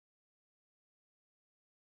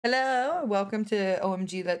Hello, welcome to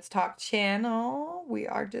OMG Let's Talk channel. We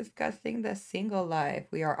are discussing the single life.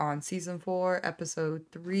 We are on season 4, episode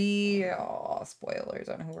 3. Oh, spoilers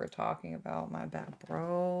on who we're talking about. My bad,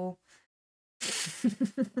 bro.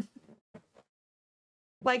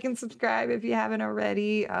 Like and subscribe if you haven't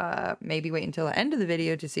already. Maybe wait until the end of the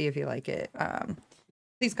video to see if you like it.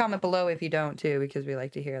 Please comment below if you don't too, because we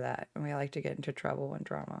like to hear that and we like to get into trouble and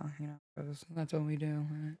drama, you know, 'cause that's what we do.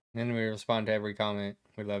 Right? And we respond to every comment.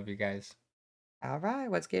 We love you guys. All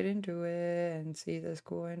right, let's get into it and see this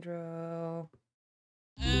cool intro.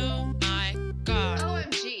 Oh my god.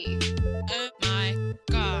 OMG. Oh my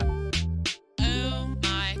god. Oh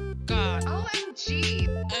my god. OMG.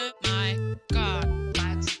 Oh my god.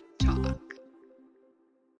 Let's talk.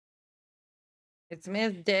 It's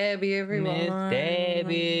Miss Debbie, everyone. Miss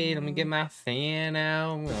Debbie. Let me get my fan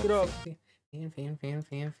out. Get up.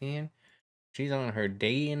 Fan. She's on her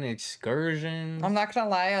dating excursion. I'm not gonna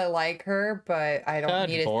lie, I like her, but I don't Such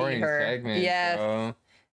need to see boring her. segments, Yes, bro.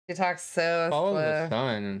 she talks so Follow slow. the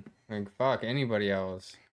sun. Like, fuck anybody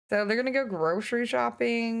else. So they're gonna go grocery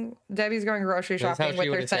shopping. Debbie's going grocery That's how shopping she with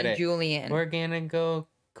her would've said son it. Julian. We're gonna go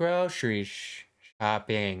grocery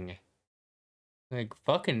shopping. Like,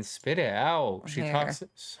 fucking spit it out. She Here. talks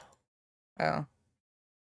so. Oh,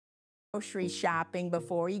 grocery shopping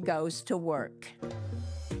before he goes to work.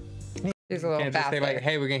 she's a little Can't just say, faster. like,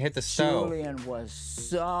 hey, we're gonna hit the stove. Julian was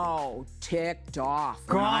so ticked off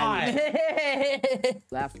when God. I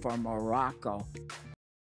left for Morocco.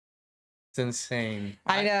 It's insane.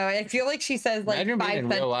 I know. I feel like she says like Imagine being 5 in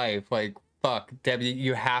cents. real life. Like, fuck, Debbie,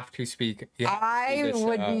 you have to speak. You have to I speak this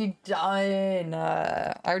would up. be done.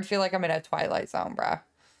 I would feel like I'm in a Twilight Zone, bruh.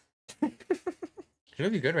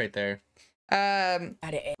 Should be good right there.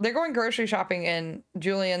 They're going grocery shopping in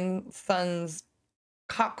Julian's son's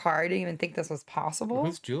cop car. I didn't even think this was possible.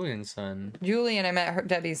 Who's Julian's son? Julian, I met her,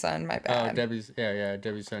 Debbie's son. My Oh, bad. Debbie's. Yeah,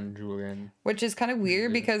 Debbie's son, Julian. Which is kind of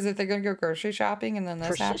weird Yeah. because if they're gonna go grocery shopping and then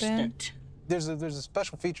this happened, Persistent. There's a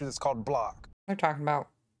special feature that's called block. they're talking about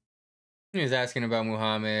He was asking about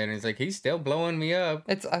Muhammad, and he's like, he's still blowing me up.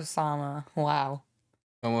 it's Osama. Wow.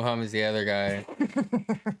 Oh, Muhammad's the other guy.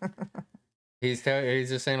 He's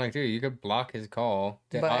just saying, like, dude, you could block his call.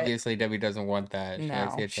 But- Obviously, Debbie doesn't want that. She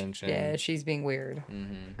likes the No. attention. Yeah, she's being weird.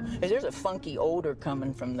 Mm-hmm. There's a funky odor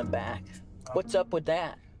coming from the back. What's up with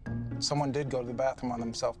that? Someone did go to the bathroom on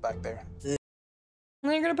themselves back there.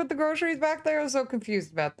 And you're gonna put the groceries back there? I was so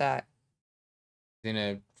confused about that. In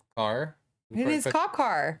a car. In his cop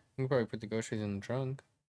car. You can probably put the groceries in the trunk.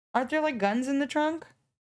 Aren't there like guns in the trunk?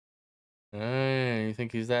 You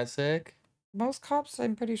think he's that sick? Most cops,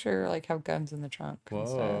 I'm pretty sure, like have guns in the trunk and Whoa.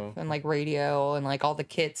 stuff, and like radio and like all the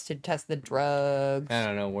kits to test the drugs. I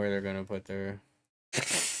don't know where they're gonna put their.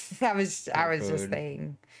 I was just food.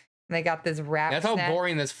 saying. And they got this rap. That's how snack.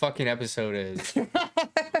 boring this fucking episode is.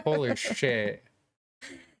 Holy shit.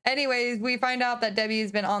 Anyways, we find out that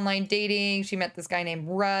Debbie's been online dating. She met this guy named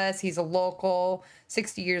Russ. He's a local,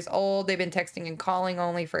 60 years old. They've been texting and calling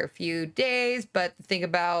only for a few days. But the thing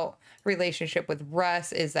about relationship with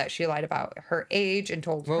Russ is that she lied about her age and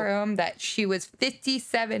told him that she was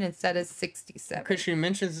 57 instead of 67. Because she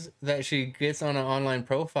mentions that she gets on an online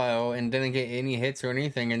profile and didn't get any hits or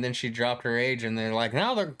anything, and then she dropped her age, and they're like,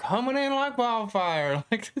 now they're coming in like wildfire.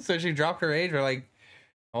 Like, so she dropped her age, or like,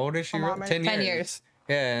 how old is she? Come on, man. 10 years. 10 years.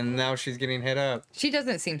 Yeah, and now she's getting hit up. She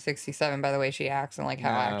doesn't seem 67 by the way she acts and like how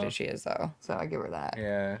No. active she is, though. So I give her that.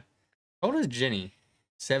 Yeah. How old is Jenny?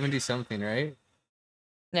 70 something, right?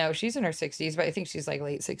 No, she's in her 60s, but I think she's like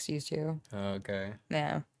late 60s too. Oh, okay.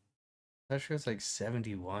 Yeah, I thought she was like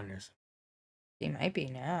 71 or something. she might be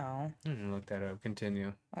now. Look that up.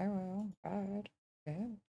 Continue. I will. God. Okay.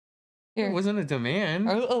 It wasn't a demand.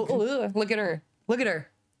 Oh, look at her. Look at her.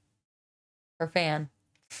 Her fan.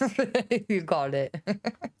 You called it.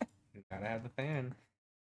 You gotta have the fan.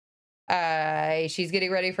 She's getting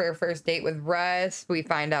ready for her first date with Russ. We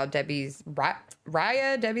find out Debbie's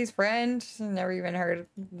Rya, Debbie's friend. Never even heard.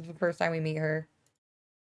 This is the first time we meet her.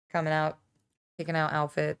 Coming out, picking out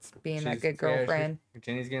outfits, being that good girlfriend.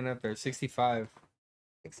 Jenny's getting up there. 65.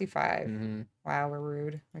 65. Mm-hmm. Wow, we're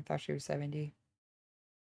rude. I thought she was 70.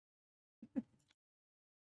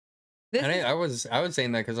 This And is- I was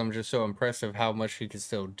saying that because I'm just so impressed of how much she could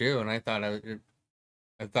still do, and I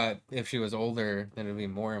thought if she was older, then it'd be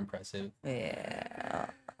more impressive. yeah.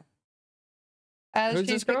 Who's she's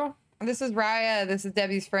this girl? This is Rya. This is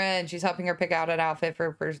Debbie's friend. She's helping her pick out an outfit for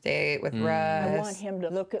her first date with Mm. Russ. I want him to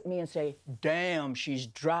look at me and say, damn, she's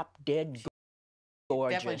drop dead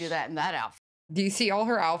gorgeous. Definitely do that in that outfit. Do you see all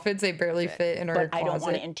her outfits? They barely fit in her But I don't want to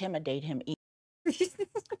closet. intimidate him either.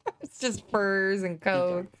 It's just furs and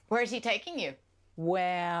coats. Where's he taking you?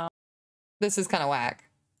 Well, This is kind of whack.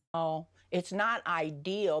 it's not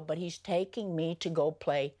ideal, but he's taking me to go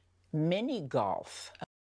play mini golf.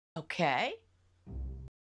 Okay.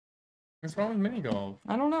 What's wrong with mini golf?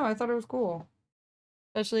 I don't know. I thought it was cool.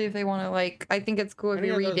 Especially if they want to, like, I think it's cool if Any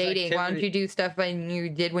you're of those redating. Why don't activity- you do stuff when you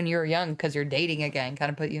did when you were young because you're dating again?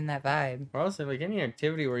 Kind of put you in that vibe. Or also, like, any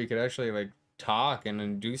activity where you could actually, like, talk and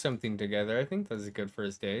then do something together. I think that's a good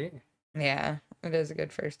first date. Yeah, it is a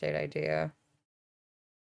good first date idea.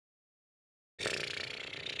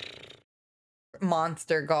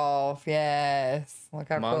 Monster golf, yes. Look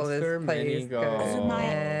how cool Monster this mini place golf, goes.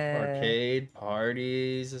 Yeah. arcade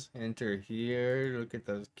parties. Enter here. Look at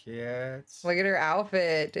those cats. Look at her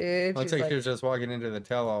outfit, dude. Looks She's like she was just walking into the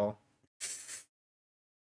tell-all.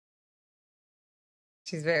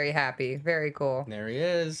 she's very happy. Very cool. There he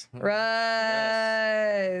is. Russ.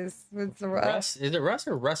 It's Russ. Russ. Is it Russ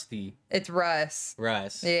or Rusty? It's Russ.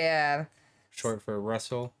 Russ. Yeah. Short for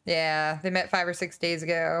Russell. Yeah. They met 5 or 6 days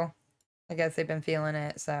ago. I guess they've been feeling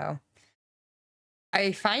it, so.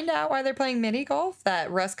 I find out why they're playing mini golf, that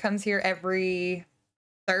Russ comes here every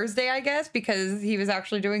Thursday, I guess, because he was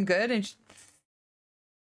actually doing good, and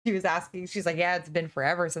she was asking, she's like, yeah, it's been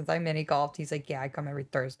forever since I mini golfed. He's like, yeah, I come every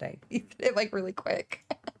Thursday. He did it, like, really quick.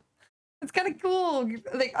 It's kind of cool.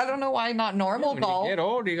 Like, I don't know why not normal When golf. you get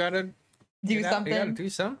old, you gotta Do something. You gotta do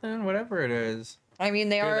something, whatever it is. I mean,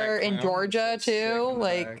 they Hear that are in clown Georgia, shit sick too. in the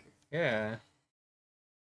Like, back. Yeah.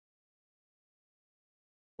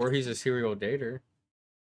 Or he's a serial dater.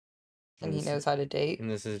 and he knows how to date. And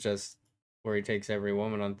this is just where he takes every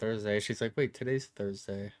woman on Thursday. She's like, wait, today's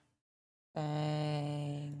Thursday.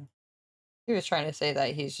 Dang. He was trying to say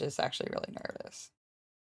that he's just actually really nervous.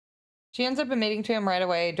 She ends up admitting to him right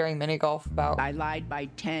away during mini golf about I lied by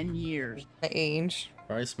 10 years. the age.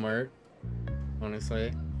 Probably smart,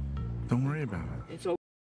 honestly. Don't worry about it. It's okay.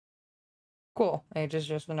 Cool. Age is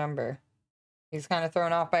just a number. He's kind of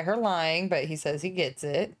thrown off by her lying, but he says he gets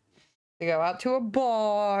it. They go out to a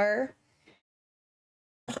bar.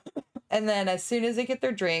 And then as soon as they get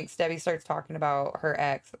their drinks, Debbie starts talking about her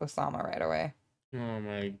ex, Osama, right away. Oh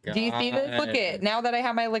my god. Do you see this? Look it. Now that I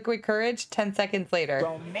have my liquid courage, 10 seconds later.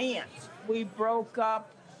 Romance. We broke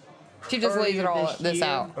up. She just lays it all earlier this year.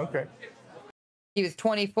 out. Okay. He was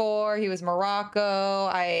 24. He was Morocco.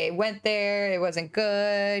 I went there. It wasn't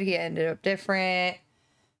good. He ended up different.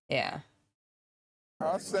 Yeah.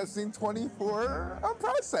 Processing 24. I'm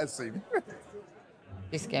processing.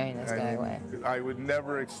 She's scaring this guy away. I would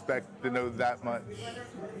never expect to know that much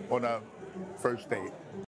on a first date.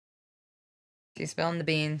 She's spilling the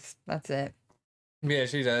beans. That's it. Yeah,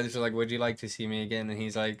 she does. She's like, would you like to see me again? And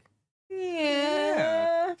he's like,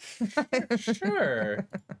 Yeah. sure.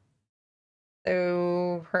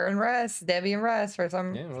 So her and Russ, Debbie and Russ, for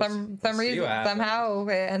some Yeah, some we'll see reason, what happens. somehow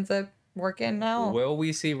it ends up working out. Will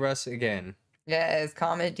we see Russ again? Yes,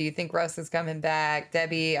 comment. Do you think Russ is coming back?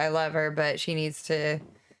 Debbie, I love her, but she needs to.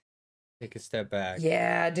 Take a step back.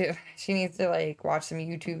 Yeah, dude. She needs to like watch some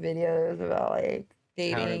YouTube videos about like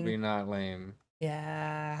dating. How to be not lame.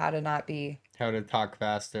 Yeah, how to not be. How to talk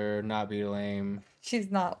faster, not be lame.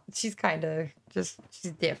 She's not. She's kind of just.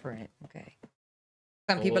 She's different. Okay.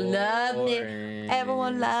 Some people love me.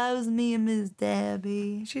 Everyone loves me and Miss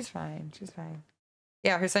Debbie. She's fine. She's fine.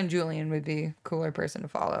 Yeah, her son Julian would be a cooler person to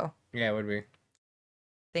follow. Yeah, it would be.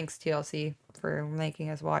 Thanks TLC for making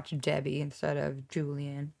us watch Debbie instead of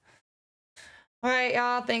Julian. All right,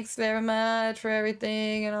 y'all. Thanks very much for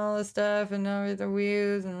everything and all this stuff and all the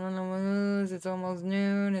views and all the woos. It's almost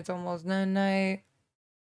noon. It's almost night.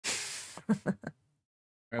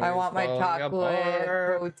 I want my chocolate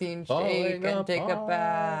protein shake and take a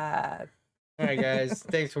bath. All right, guys.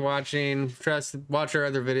 Thanks for watching. Watch our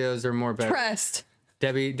other videos. They're more better. Trust.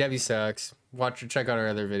 Debbie sucks. Check out our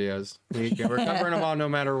other videos. We're covering them all no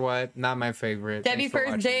matter what. Not my favorite. Debbie Thanks for first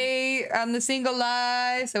watching. date on the single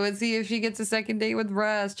life. So let's see if she gets a second date with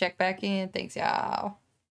Russ. Check back in. Thanks, y'all.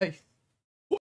 Peace.